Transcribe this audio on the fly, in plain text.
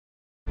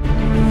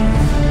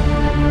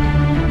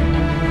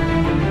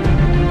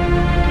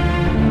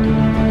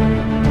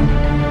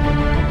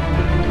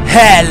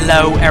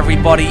Hello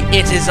everybody,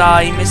 it is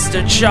I,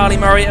 Mr. Charlie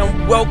Murray,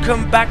 and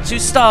welcome back to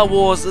Star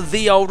Wars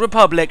The Old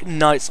Republic,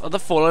 Knights of the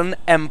Fallen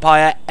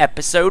Empire,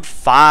 Episode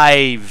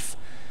 5.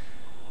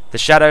 The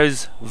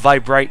shadows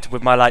vibrate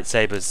with my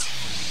lightsabers.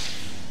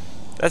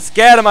 They're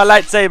scared of my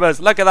lightsabers,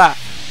 look at that.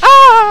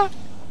 Ah!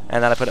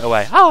 And then I put it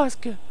away. Oh, it's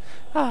good.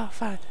 Oh,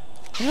 fine.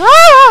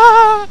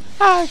 Ah!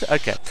 Ah!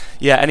 Okay,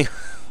 yeah, anyway,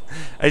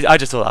 I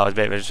just thought that was a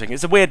bit interesting.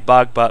 It's a weird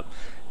bug, but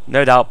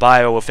no doubt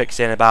Bio will fix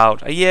it in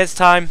about a year's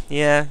time.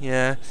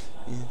 Yeah.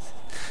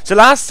 So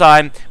last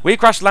time, we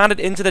crash landed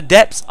into the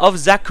depths of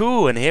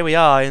Zakuul, and here we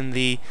are in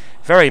the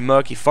very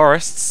murky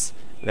forests.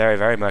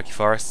 Very murky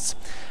forests.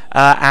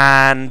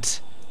 And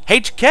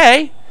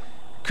HK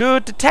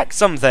could detect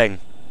something.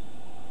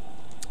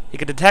 He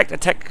could detect a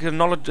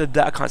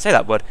I can't say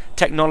that word.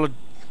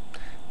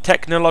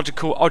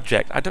 Technological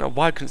object. I don't know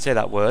why I couldn't say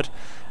that word.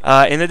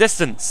 In the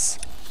distance.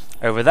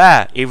 Over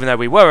there. Even though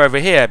we were over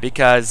here,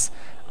 because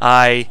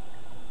I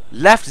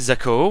left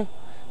Zakuul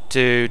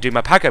to do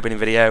my pack opening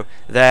video,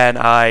 then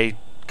I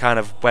kind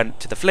of went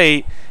to the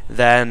fleet,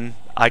 then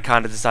I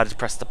kind of decided to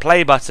press the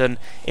play button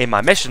in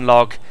my mission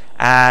log,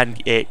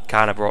 and it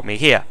kind of brought me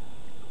here.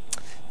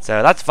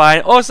 So that's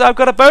fine. Also, I've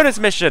got a bonus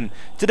mission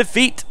to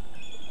defeat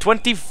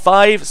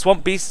 25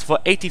 swamp beasts for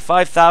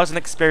 85,000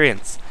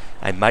 experience.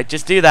 I might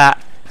just do that.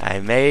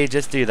 I may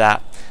just do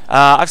that.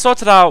 I've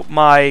sorted out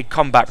my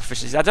combat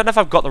proficiency. I don't know if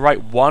I've got the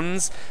right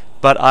ones,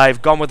 but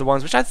I've gone with the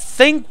ones which I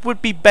think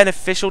would be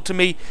beneficial to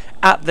me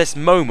at this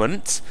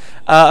moment.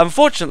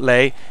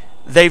 Unfortunately,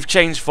 they've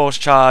changed force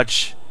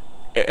charge.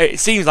 It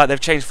seems like they've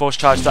changed force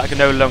charge so that I can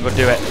no longer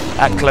do it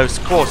at close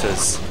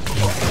quarters.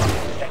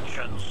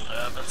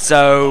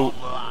 So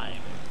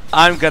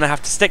I'm going to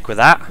have to stick with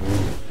that.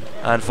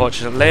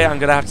 Unfortunately, I'm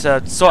going to have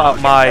to sort out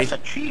my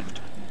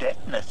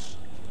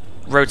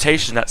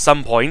rotation at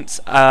some point,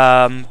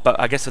 but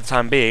I guess for the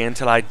time being,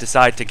 until I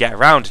decide to get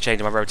around to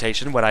changing my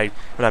rotation when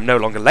I'm no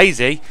longer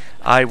lazy,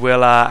 I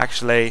will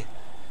actually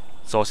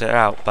sort it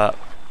out. But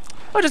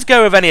I'll just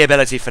go with any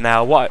ability for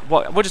now.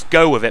 We'll just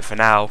go with it for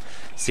now.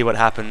 See what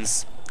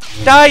happens.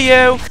 Die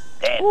you!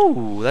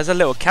 Ooh, there's a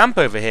little camp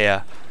over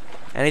here.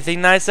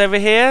 Anything nice over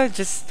here?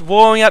 Just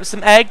warming up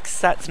some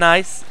eggs. That's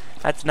nice.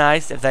 That's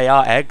nice if they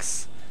are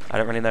eggs. I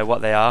don't really know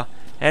what they are.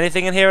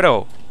 Anything in here at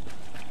all?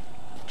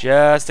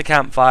 Just a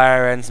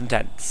campfire and some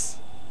tents.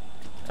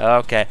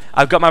 Okay,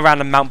 I've got my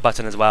random mount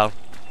button as well.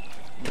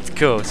 It's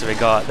cool. So we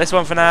got this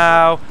one for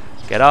now.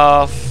 Get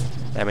off.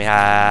 Then we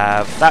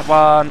have that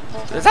one.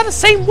 Is that the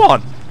same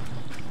one?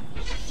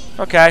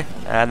 Okay.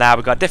 And now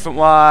we've got a different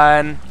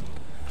one.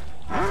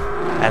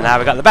 And now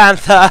we've got the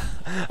Bantha.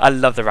 I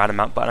love the random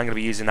mount button. I'm going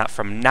to be using that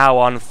from now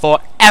on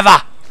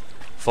forever.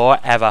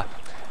 Forever.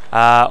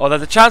 Although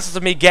the chances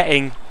of me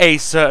getting a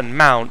certain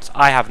mount,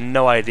 I have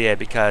no idea,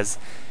 because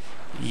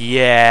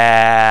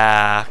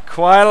yeah,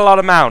 quite a lot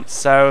of mounts.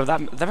 So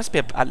there must be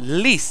at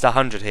least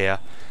 100 here.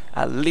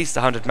 At least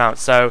 100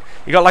 mounts. So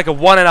you got like a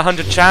 1 in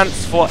 100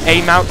 chance for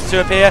a mount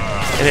to appear,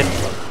 and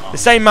if the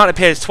same mount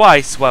appears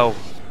twice, well,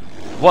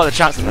 what are the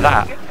chances of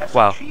that?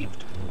 Well,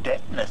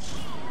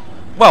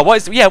 what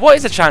is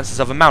the chances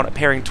of a mount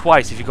appearing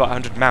twice if you've got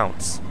 100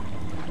 mounts?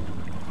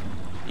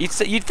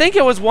 You'd think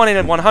it was 1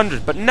 in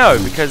 100, but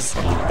no, because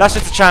that's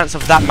just the chance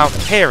of that mount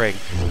appearing.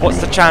 What's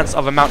the chance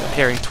of a mount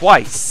appearing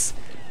twice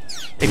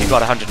if you've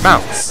got 100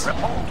 mounts?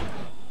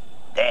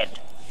 Dead.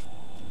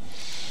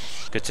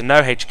 Good to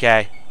know,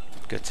 HK.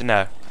 Good to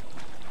know.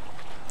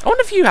 I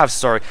wonder if you have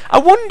story. I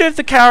wonder if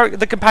the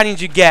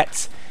companions you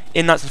get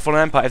in Knights of the Fallen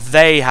Empire, if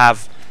they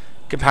have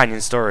companion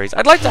stories.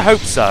 I'd like to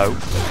hope so,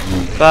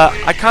 but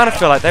I kind of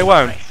feel like they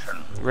won't.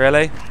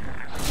 Really?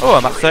 Oh,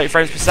 I'm at 30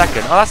 frames per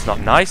second. Oh, that's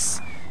not nice.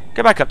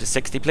 Go back up to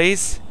 60,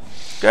 please.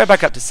 Go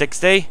back up to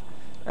 60.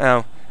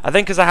 Oh, I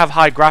think because I have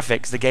high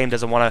graphics, the game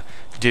doesn't want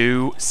to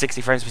do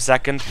 60 frames per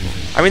second.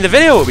 I mean, the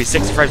video will be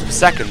 60 frames per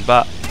second,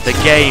 but the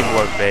game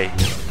won't be,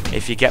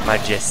 if you get my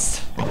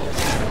gist.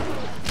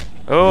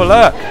 Oh,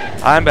 look.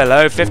 I'm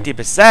below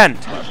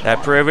 50%. They're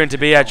proving to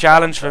be a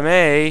challenge for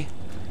me.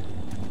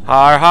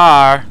 Har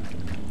har.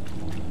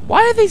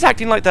 Why are these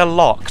acting like they're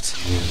locked?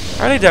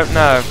 I really don't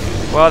know.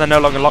 Well, they're no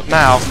longer locked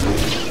now.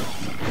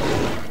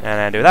 And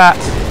then do that.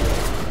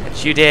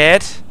 Which you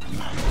did.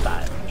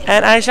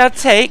 And I shall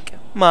take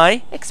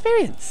my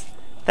experience.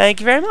 Thank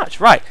you very much.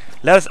 Right,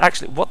 let us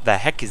actually... What the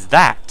heck is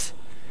that?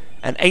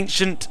 An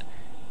ancient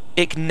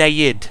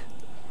Ichneid.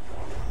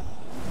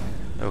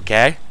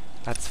 Okay,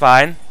 that's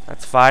fine.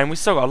 That's fine. We've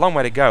still got a long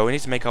way to go. We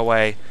need to make our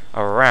way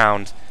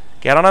around.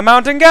 Get on a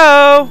mountain,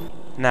 go!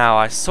 Now,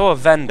 I saw a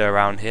vendor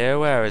around here.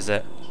 Where is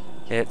it?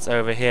 It's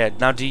over here.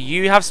 Now, do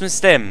you have some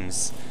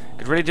stims?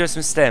 Could really do with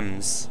some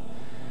stims.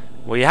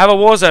 Well, you have a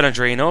Warzone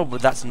Adrenal,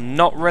 but that's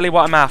not really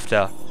what I'm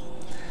after.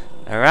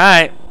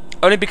 Alright.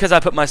 Only because I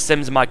put my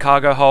stims in my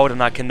cargo hold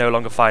and I can no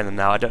longer find them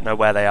now. I don't know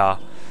where they are.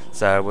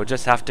 So we'll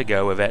just have to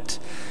go with it.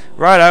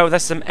 Righto,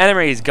 there's some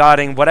enemies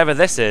guarding whatever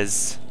this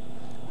is.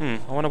 I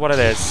wonder what it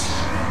is.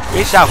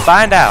 We shall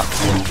find out.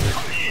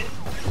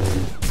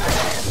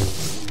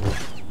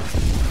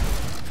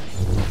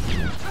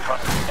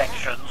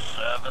 Protection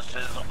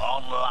services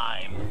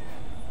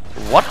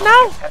what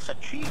now? Has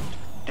achieved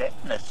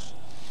deafness.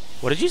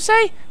 What did you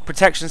say?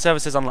 Protection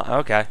services online.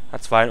 Okay,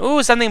 that's fine.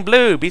 Ooh, something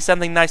blue. Be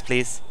something nice,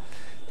 please.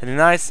 Something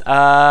nice.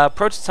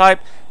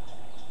 Prototype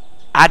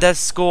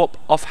Adascorp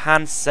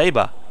offhand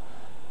saber.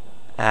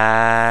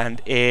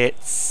 And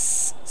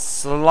it's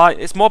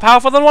it's more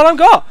powerful than what I've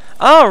got.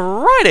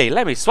 Alrighty,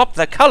 let me swap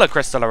the color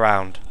crystal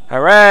around.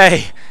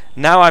 Hooray!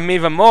 Now I'm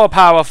even more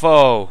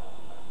powerful.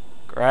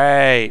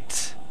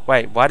 Great.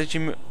 Wait, why did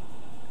you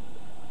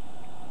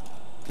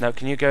No,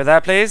 can you go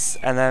there, please?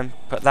 And then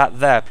put that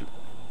there.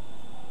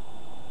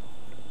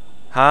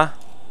 Huh?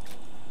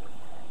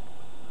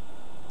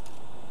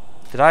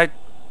 Did I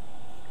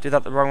do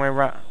that the wrong way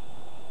around?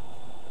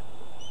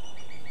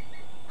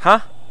 Huh?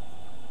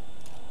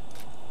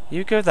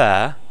 You go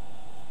there.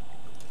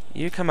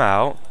 You come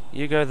out.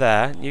 You go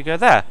there. You go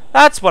there.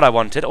 That's what I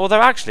wanted.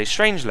 Although, actually,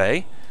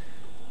 strangely,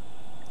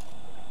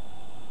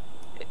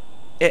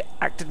 it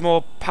acted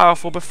more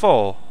powerful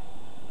before.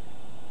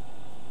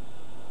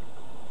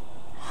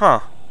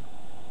 Huh.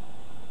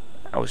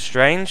 That was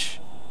strange.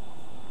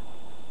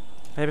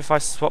 Maybe if I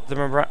swap them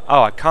around...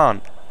 Oh, I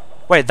can't.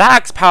 Wait, that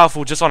acts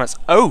powerful just on its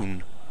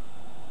own.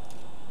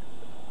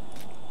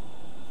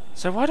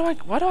 So why do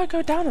I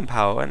go down in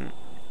power and...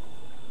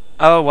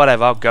 Oh,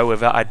 whatever, I'll go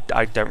with it.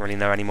 I don't really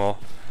know anymore.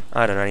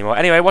 I don't know anymore.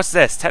 Anyway, what's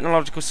this?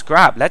 Technological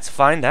scrap. Let's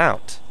find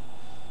out.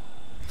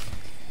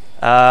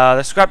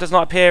 The scrap does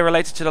not appear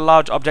related to the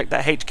large object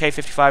that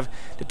HK-55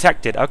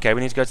 detected. Okay, we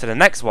need to go to the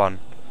next one,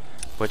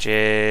 which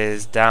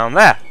is down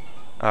there.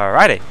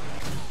 Alrighty.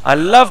 I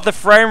love the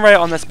frame rate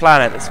on this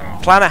planet. This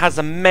planet has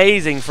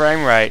amazing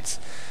frame rates.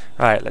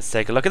 Right, let's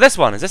take a look at this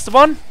one. Is this the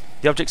one?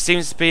 The object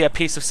seems to be a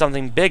piece of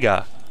something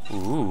bigger.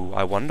 Ooh,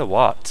 I wonder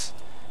what.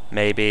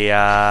 Maybe,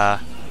 I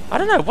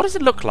don't know. What does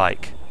it look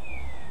like?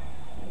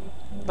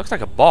 Looks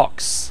like a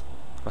box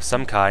of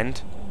some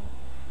kind.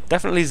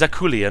 Definitely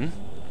Zakuulian.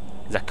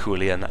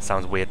 Zakuulian, that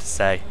sounds weird to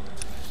say.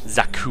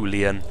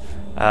 Zakuulian.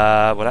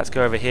 Well, let's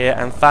go over here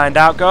and find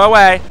out. Go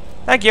away.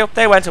 Thank you.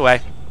 They went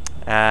away.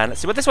 And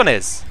let's see what this one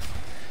is.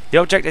 The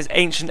object is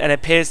ancient and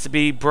appears to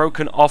be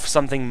broken off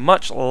something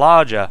much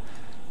larger.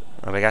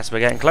 Well, I guess we're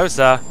getting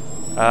closer.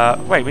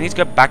 Wait, we need to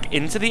go back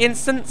into the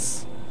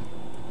instance?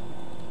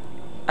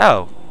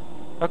 Oh.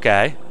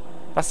 Okay.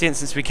 That's the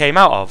instance we came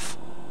out of.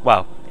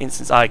 Well,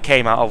 instance I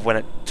came out of when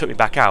it took me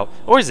back out.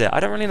 Or is it?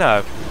 I don't really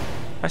know.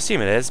 I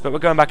assume it is, but we're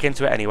going back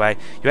into it anyway.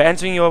 You're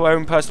entering your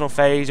own personal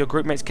phase. Your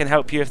groupmates can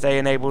help you if they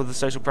enable the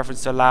social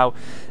preference to allow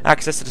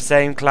access to the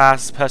same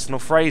class personal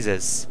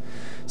phrases.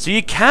 So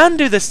you can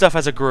do this stuff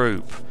as a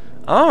group.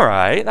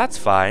 Alright, that's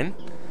fine.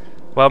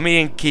 Well,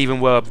 me and Kevin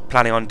were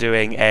planning on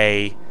doing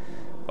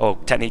or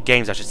Technique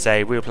Games I should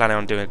say, we were planning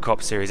on doing a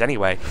co-op series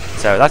anyway.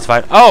 So that's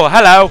fine. Oh,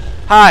 hello!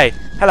 Hi!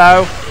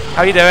 Hello!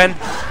 How you doing?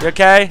 You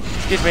okay?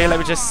 Excuse me, let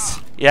me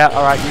just... Yeah,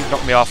 alright, you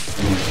knocked me off.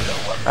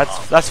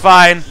 That's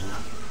fine.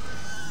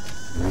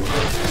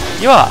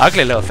 You are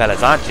ugly little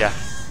fellas, aren't you?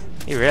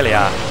 You really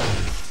are.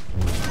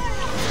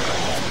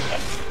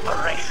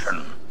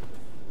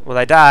 Well,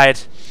 they died.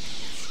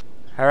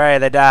 Hooray,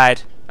 they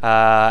died.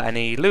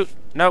 Any loot?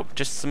 Nope,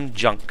 just some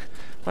junk.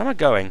 Where am I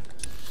going?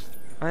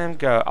 Oh,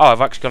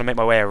 I've actually got to make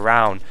my way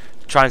around.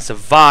 Try and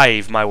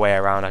survive my way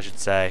around, I should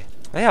say.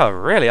 They are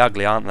really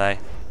ugly, aren't they?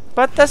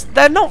 But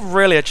they're not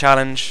really a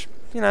challenge.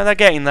 You know, they're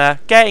getting there.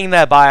 Getting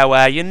there,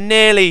 BioWare. You're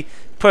nearly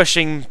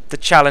pushing the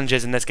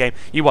challenges in this game.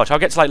 You watch, I'll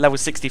get to like level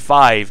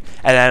 65,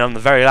 and then on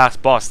the very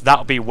last boss,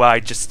 that'll be where I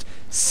just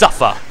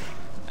suffer.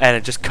 And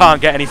it just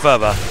can't get any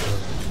further.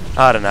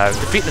 I don't know.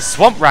 Defeat the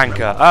Swamp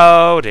Ranker.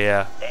 Oh,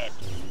 dear.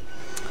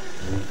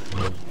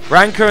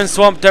 Ranker and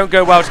Swamp don't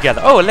go well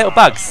together. Oh, little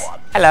bugs.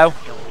 Hello.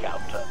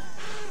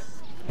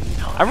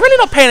 I'm really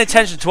not paying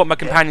attention to what my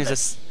companions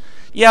are...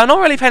 Yeah, I'm not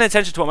really paying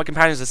attention to what my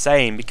companions are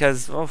saying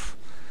because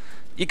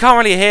you can't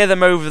really hear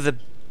them over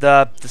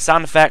the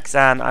sound effects,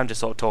 and I'm just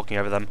sort of talking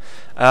over them.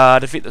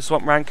 Defeat the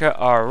Swamp Ranker.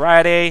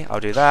 Alrighty, I'll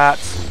do that.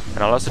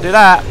 And I'll also do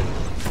that.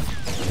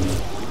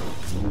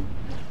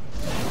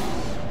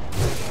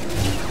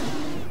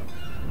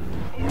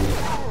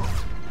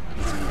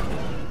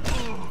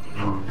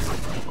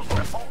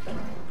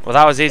 Well,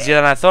 that was easier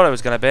than I thought it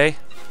was going to be.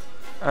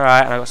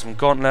 Alright, and I got some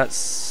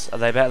gauntlets. Are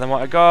they better than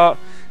what I got?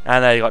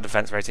 And they got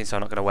defense rating, so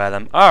I'm not going to wear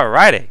them.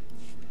 Alrighty.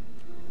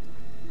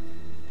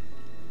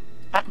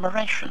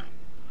 Admiration.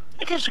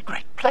 It is a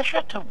great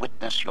pleasure to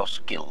witness your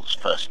skills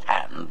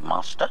firsthand,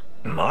 Master.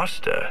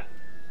 Master?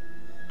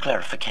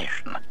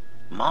 Clarification.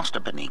 Master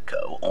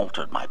Beniko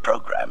altered my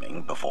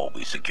programming before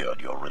we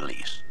secured your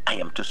release. I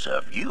am to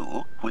serve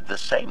you with the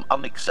same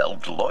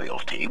unexcelled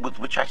loyalty with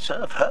which I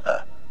serve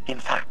her. In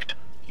fact,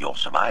 your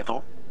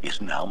survival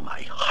is now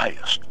my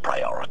highest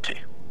priority.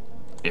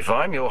 If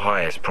I'm your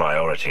highest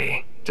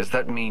priority, does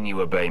that mean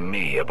you obey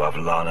me above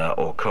Lana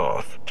or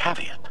Koth?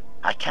 Caveat.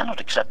 I cannot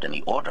accept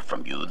any order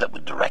from you that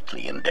would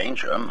directly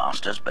endanger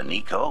Masters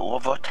Beniko or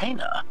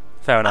Vortena.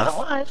 Fair enough.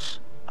 Otherwise,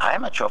 I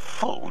am at your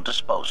full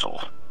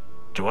disposal.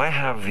 Do I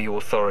have the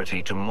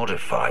authority to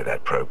modify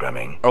that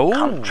programming? Oh.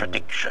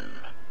 Contradiction.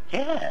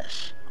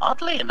 Yes.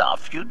 Oddly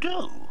enough, you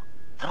do.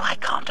 though I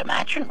can't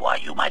imagine why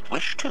you might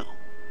wish to.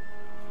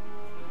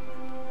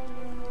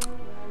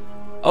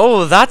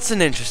 Oh, that's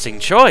an interesting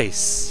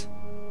choice.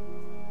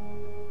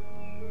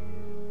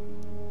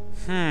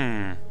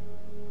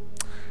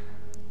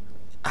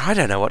 I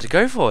don't know what to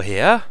go for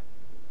here.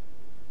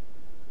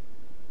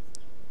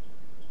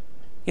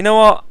 You know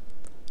what?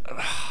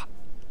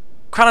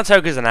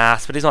 Kranitoko's an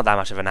ass, but he's not that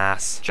much of an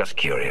ass. Just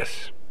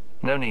curious.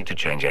 No need to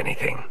change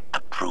anything.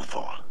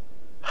 Approval.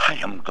 I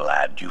am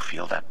glad you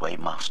feel that way,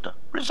 Master.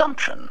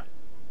 Resumption.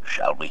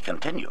 Shall we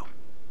continue?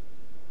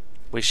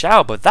 We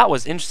shall, but that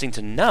was interesting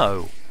to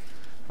know.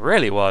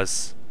 Really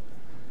was.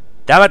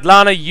 Damn it,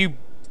 Lana, you're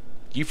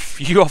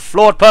a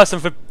flawed person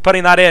for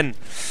putting that in.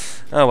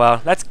 Oh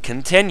well, let's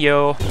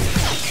continue.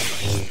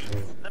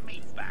 The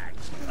meat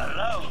bags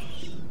alone.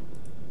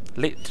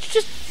 Did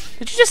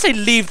you just say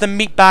leave the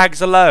meat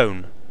bags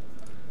alone?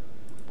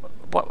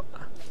 What?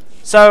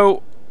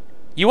 So,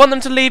 you want them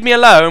to leave me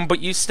alone,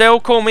 but you still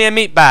call me a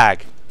meat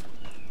bag?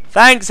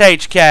 Thanks,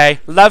 HK.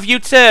 Love you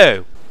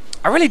too.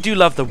 I really do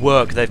love the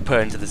work they've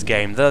put into this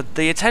game.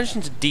 The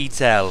attention to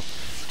detail.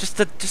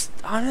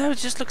 I don't know, it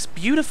just looks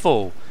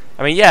beautiful.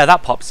 I mean, yeah,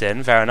 that pops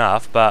in, fair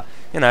enough, but,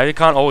 you know, it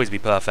can't always be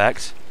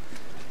perfect.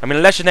 I mean,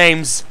 unless your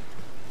name's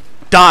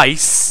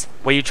DICE,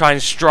 where you try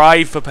and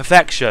strive for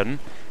perfection,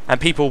 and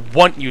people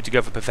want you to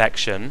go for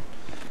perfection,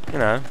 you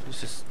know,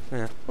 it's just,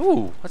 yeah.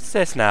 Ooh, what's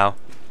this now?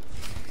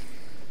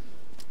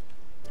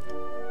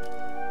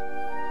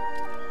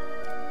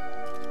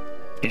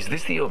 Is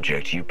this the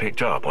object you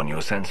picked up on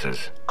your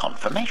sensors?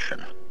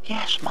 Confirmation.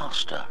 Yes,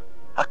 Master.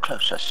 A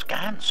closer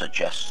scan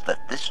suggests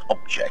that this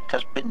object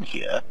has been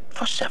here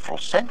for several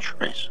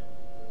centuries.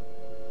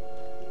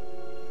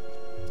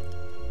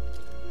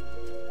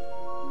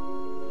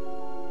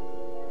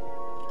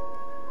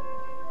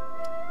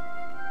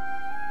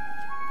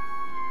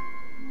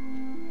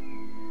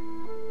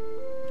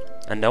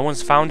 And no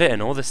one's found it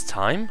in all this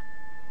time?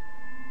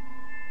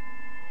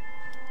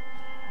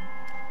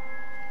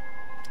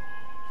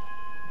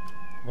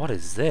 What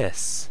is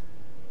this?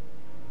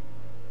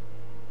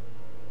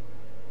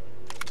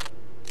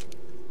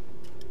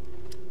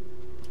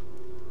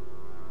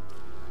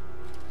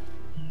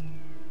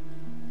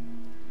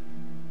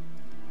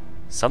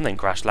 Something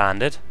crash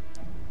landed.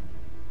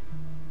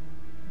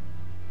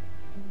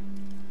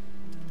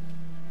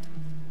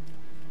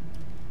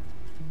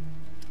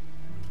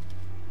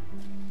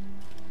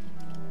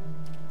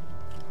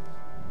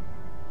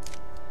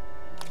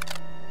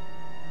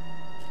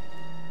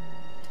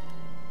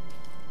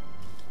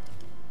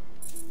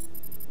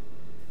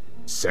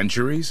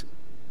 Centuries?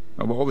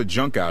 Of all the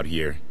junk out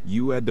here,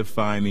 you had to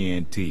find the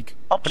antique.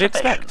 What do you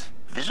Observation. expect?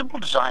 Visible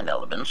design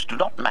elements do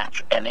not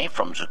match any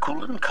from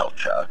Zakuulan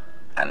culture,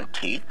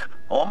 antique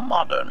or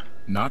modern.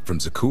 Not from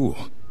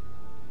Zakuul.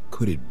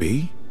 Could it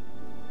be?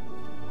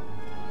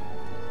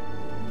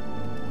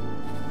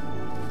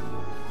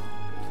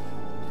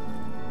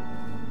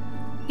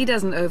 He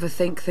doesn't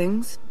overthink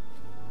things.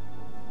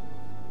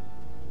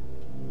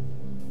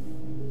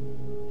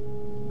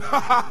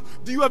 Haha!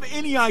 Do you have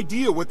any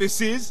idea what this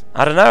is?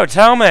 I don't know,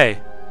 tell me.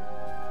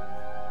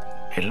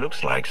 It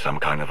looks like some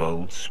kind of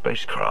old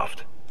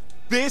spacecraft.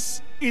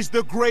 This is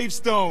the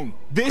Gravestone.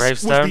 This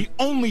Gravestone? was the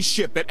only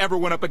ship that ever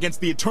went up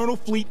against the Eternal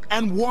Fleet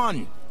and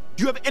won.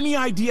 Do you have any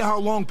idea how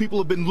long people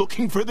have been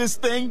looking for this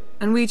thing?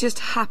 And we just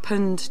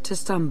happened to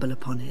stumble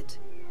upon it.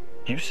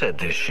 You said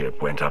this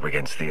ship went up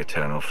against the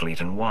Eternal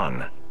Fleet and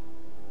won.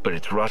 But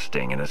it's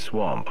rusting in a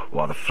swamp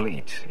while the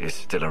fleet is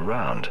still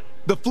around.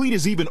 The fleet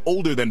is even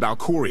older than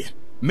Valkyrian.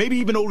 Maybe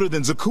even older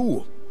than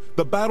Zakuul.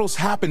 The battles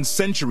happened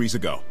centuries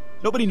ago.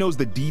 Nobody knows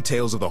the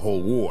details of the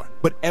whole war.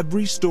 But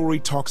every story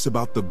talks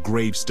about the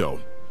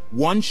Gravestone.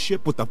 One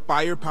ship with the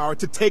firepower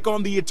to take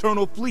on the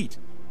Eternal Fleet.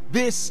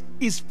 This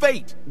is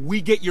fate.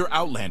 We get your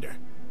Outlander.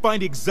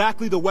 Find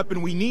exactly the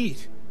weapon we need.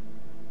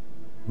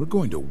 We're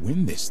going to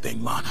win this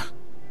thing, Lana.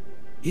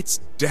 It's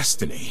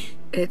destiny.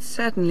 It's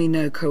certainly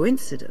no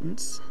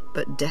coincidence,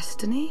 but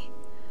destiny?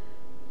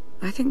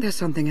 I think there's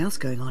something else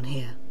going on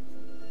here.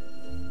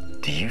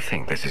 Do you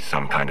think this is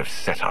some kind of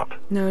setup?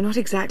 No, not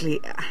exactly.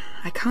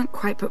 I can't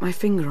quite put my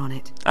finger on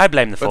it. I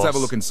blame the Force. Let's have a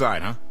look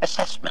inside, huh?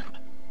 Assessment.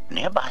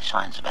 Nearby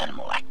signs of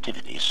animal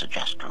activity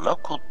suggest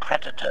local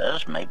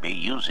predators may be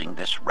using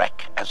this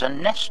wreck as a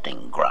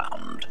nesting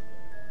ground.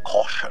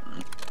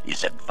 Caution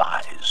is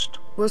advised.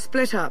 We'll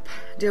split up,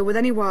 deal with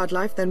any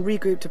wildlife, then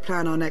regroup to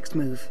plan our next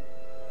move.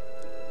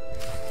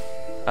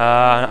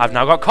 I've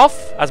now got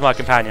Koff as my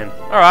companion.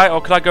 Alright,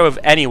 or could I go with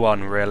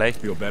anyone, really?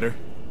 Feel better?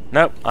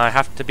 Nope, I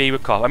have to be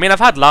with Koff. I mean, I've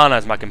had Lana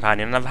as my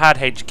companion, and I've had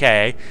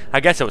HK. I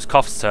guess it was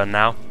Koff's turn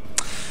now.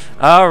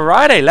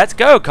 Alrighty, let's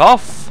go,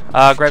 Koff.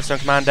 Gravestone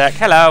Command Deck,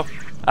 hello.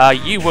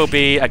 You will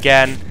be,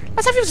 again...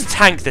 Let's have you as a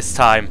tank this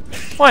time.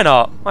 Why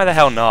not? Why the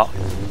hell not?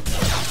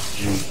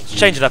 Let's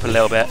change it up a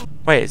little bit.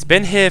 Wait, it's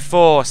been here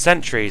for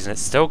centuries, and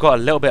it's still got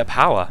a little bit of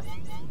power.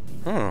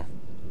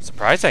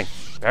 Surprising.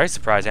 Very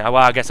surprising. Well,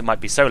 I guess it might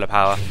be solar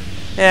power.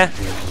 Yeah,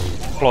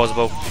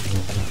 plausible.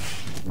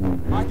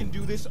 I can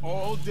do this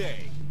all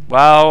day.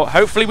 Well,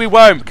 hopefully we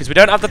won't, because we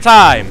don't have the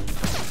time.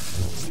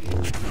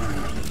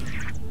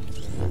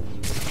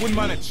 Wouldn't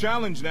mind a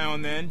challenge now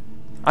and then.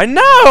 I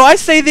know! I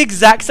say the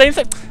exact same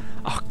thing.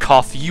 Oh,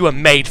 Koth, you were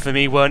made for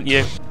me, weren't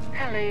you?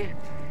 Ellie,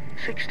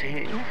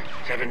 16,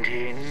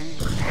 17,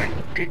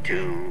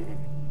 22.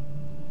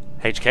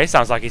 HK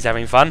sounds like he's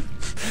having fun.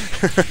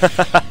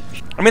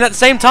 I mean, at the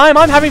same time,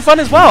 I'm having fun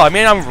as well. I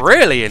mean, I'm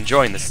really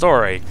enjoying the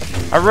story.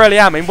 I really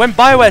am. I mean, when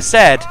BioWare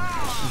said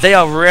they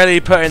are really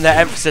putting their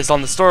emphasis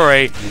on the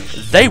story,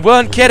 they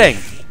weren't kidding.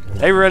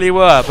 They really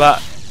were,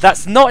 but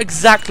that's not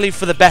exactly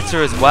for the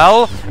better as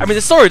well. I mean,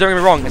 the story, don't get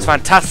me wrong, it's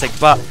fantastic,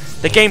 but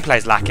the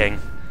gameplay's lacking.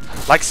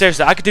 Like,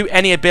 seriously, I could do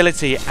any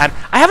ability, and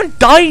I haven't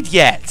died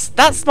yet.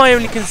 That's my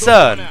only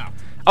concern.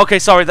 Okay,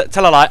 sorry,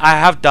 tell a lie, I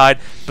have died,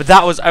 but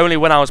that was only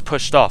when I was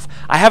pushed off.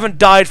 I haven't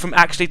died from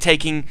actually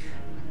taking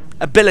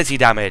ability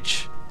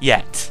damage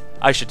yet,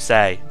 I should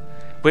say.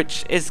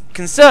 Which is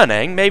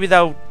concerning. Maybe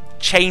they'll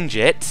change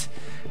it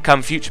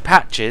come future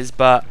patches,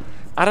 but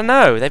I don't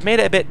know, they've made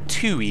it a bit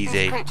too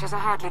easy. These creatures are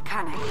hardly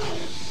cunning.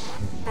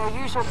 Their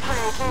usual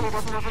prey clearly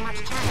doesn't offer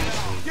much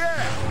challenge.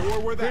 Yeah, or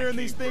we're clearing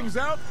these things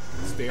out.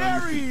 Stay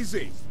very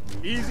easy.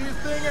 Easiest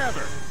thing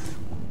ever.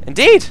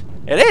 Indeed,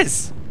 it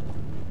is.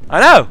 I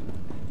know.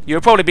 You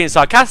were probably being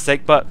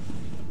sarcastic, but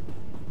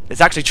it's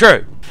actually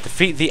true.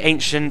 Defeat the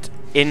ancient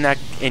I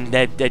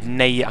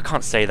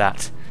can't say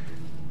that.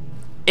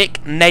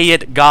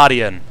 Ichneid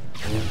Guardian.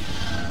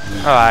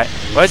 Alright.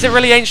 Well, is it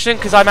really ancient?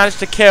 Because I managed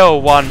to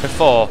kill one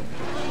before.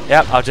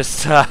 Yep, I'll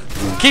just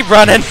keep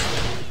running.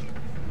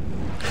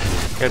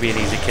 It'll be an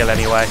easy kill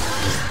anyway.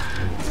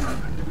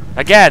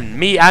 Again,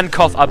 me and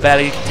Koth are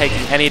barely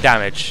taking any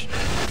damage.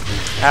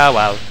 Oh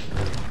well.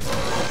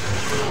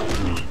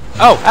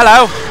 Oh,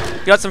 hello!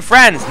 You got some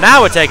friends.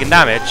 Now we're taking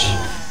damage.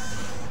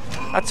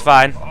 That's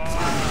fine.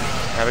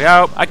 There we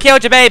go. I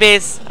killed your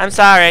babies. I'm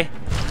sorry.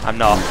 I'm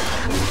not.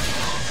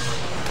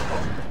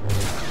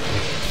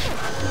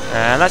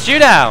 And that's you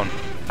down.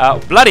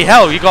 Bloody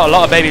hell, you got a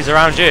lot of babies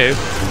around you.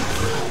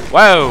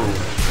 Whoa.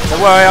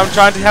 Don't worry, I'm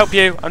trying to help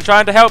you. I'm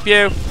trying to help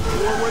you.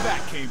 Where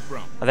that came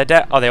from. Are they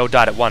dead? Oh, they all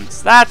died at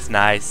once. That's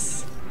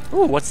nice.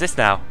 Ooh, what's this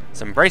now?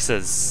 Some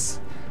braces.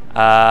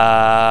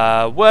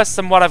 Worse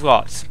than what I've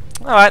got.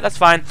 Alright, that's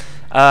fine.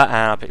 And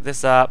I'll pick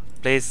this up.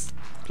 Please.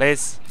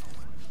 Please.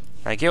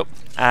 Thank you.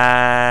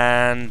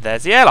 And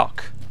there's the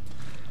airlock.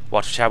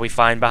 What shall we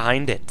find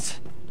behind it?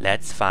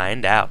 Let's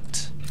find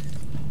out.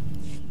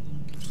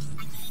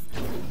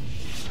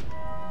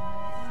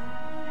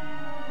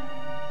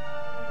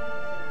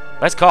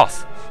 Where's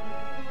Koth?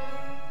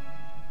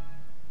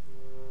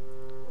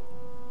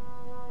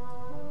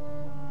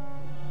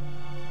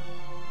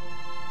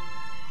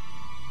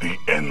 The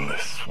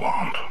endless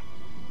swamp.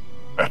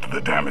 After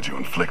the damage you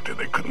inflicted,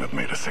 they couldn't have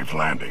made a safe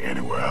landing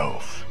anywhere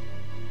else.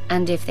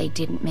 And if they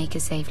didn't make a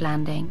safe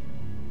landing?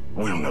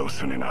 We'll know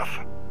soon enough.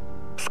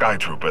 Sky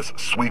Troopers,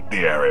 sweep the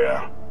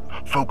area.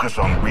 Focus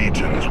on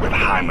regions with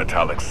high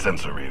metallic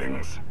sensor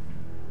readings.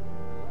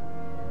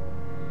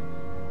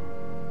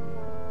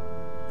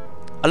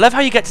 I love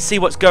how you get to see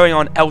what's going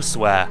on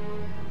elsewhere.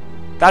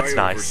 That's I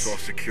nice. oversaw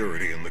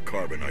security in the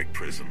Carbonite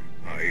prison.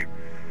 I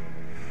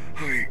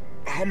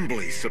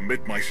humbly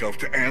submit myself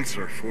to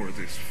answer for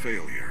this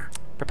failure.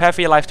 Prepare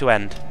for your life to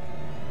end.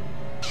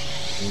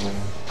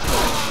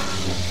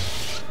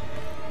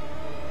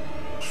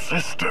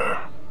 Sister.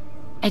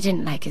 I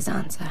didn't like his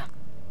answer.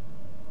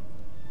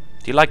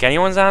 Do you like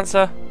anyone's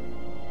answer?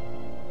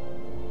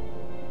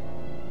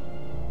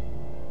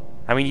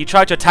 I mean, you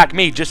tried to attack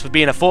me just for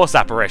being a Force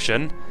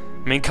apparition.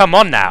 I mean, come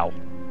on now.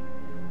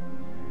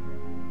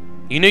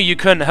 You knew you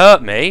couldn't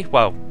hurt me.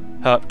 Well,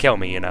 kill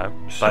me, you know.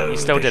 But you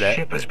still did it. The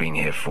ship has been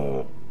here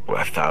for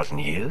 1,000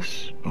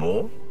 years?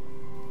 More?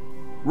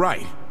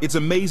 Right. It's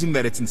amazing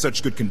that it's in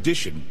such good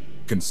condition,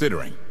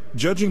 considering.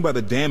 Judging by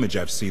the damage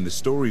I've seen, the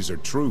stories are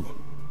true.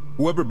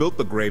 Whoever built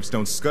the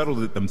Gravestone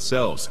scuttled it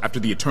themselves after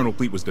the Eternal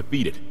Fleet was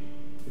defeated.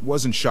 It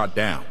wasn't shot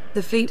down.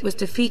 The fleet was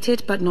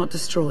defeated but not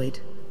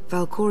destroyed.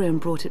 Valkorion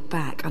brought it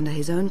back under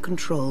his own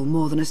control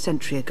more than a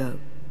century ago.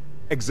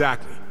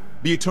 Exactly.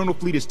 The Eternal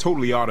Fleet is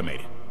totally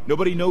automated.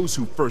 Nobody knows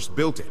who first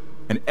built it,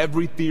 and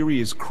every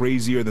theory is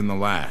crazier than the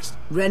last.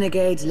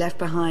 Renegades left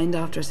behind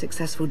after a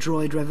successful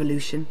droid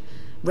revolution.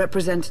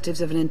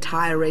 Representatives of an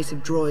entire race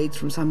of droids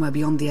from somewhere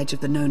beyond the edge of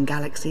the known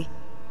galaxy.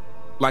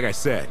 Like I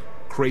said,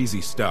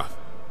 crazy stuff.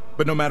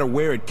 But no matter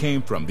where it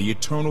came from, the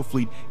Eternal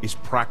Fleet is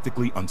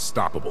practically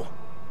unstoppable.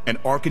 And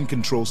Arkan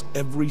controls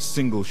every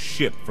single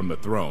ship from the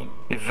throne.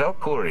 If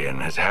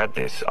Valkorion has had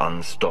this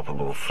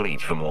unstoppable fleet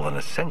for more than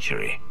a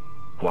century,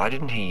 why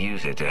didn't he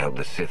use it to help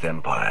the Sith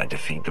Empire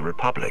defeat the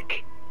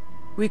Republic?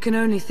 We can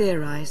only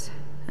theorize.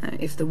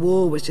 If the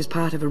war was just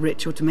part of a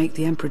ritual to make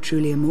the Emperor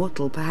truly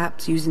immortal,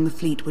 perhaps using the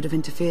fleet would have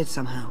interfered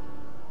somehow.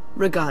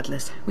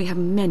 Regardless, we have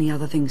many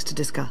other things to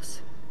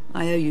discuss.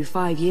 I owe you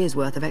 5 years'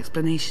 worth of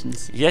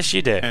explanations. Yes,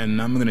 you do.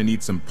 And I'm gonna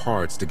need some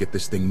parts to get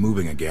this thing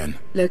moving again.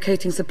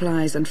 Locating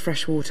supplies and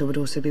fresh water would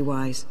also be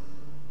wise.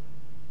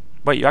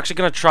 Wait, you're actually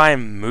going to try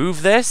and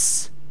move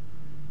this?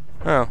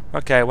 Oh,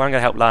 okay. Well, I'm going to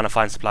help Lana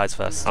find supplies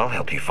first. I'll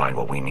help you find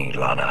what we need,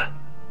 Lana.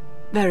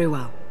 Very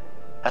well.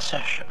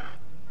 Assertion.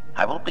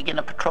 I will begin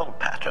a patrol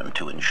pattern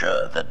to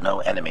ensure that no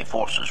enemy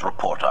forces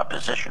report our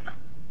position.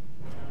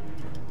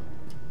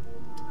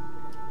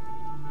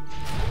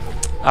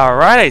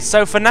 Alrighty,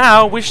 so for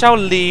now, we shall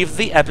leave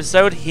the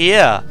episode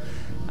here.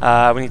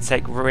 We need to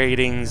take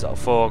readings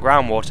for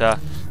groundwater,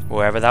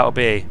 wherever that will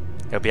be.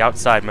 It'll be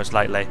outside, most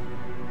likely.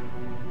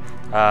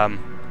 Oh,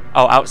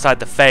 outside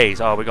the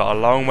phase. Oh, we got a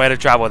long way to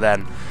travel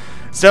then.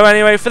 So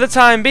anyway, for the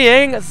time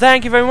being,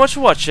 thank you very much for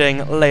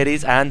watching,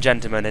 ladies and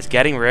gentlemen. It's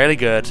getting really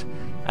good.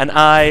 And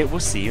I will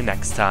see you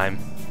next time.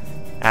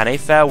 And a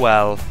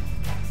farewell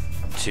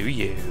to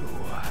you.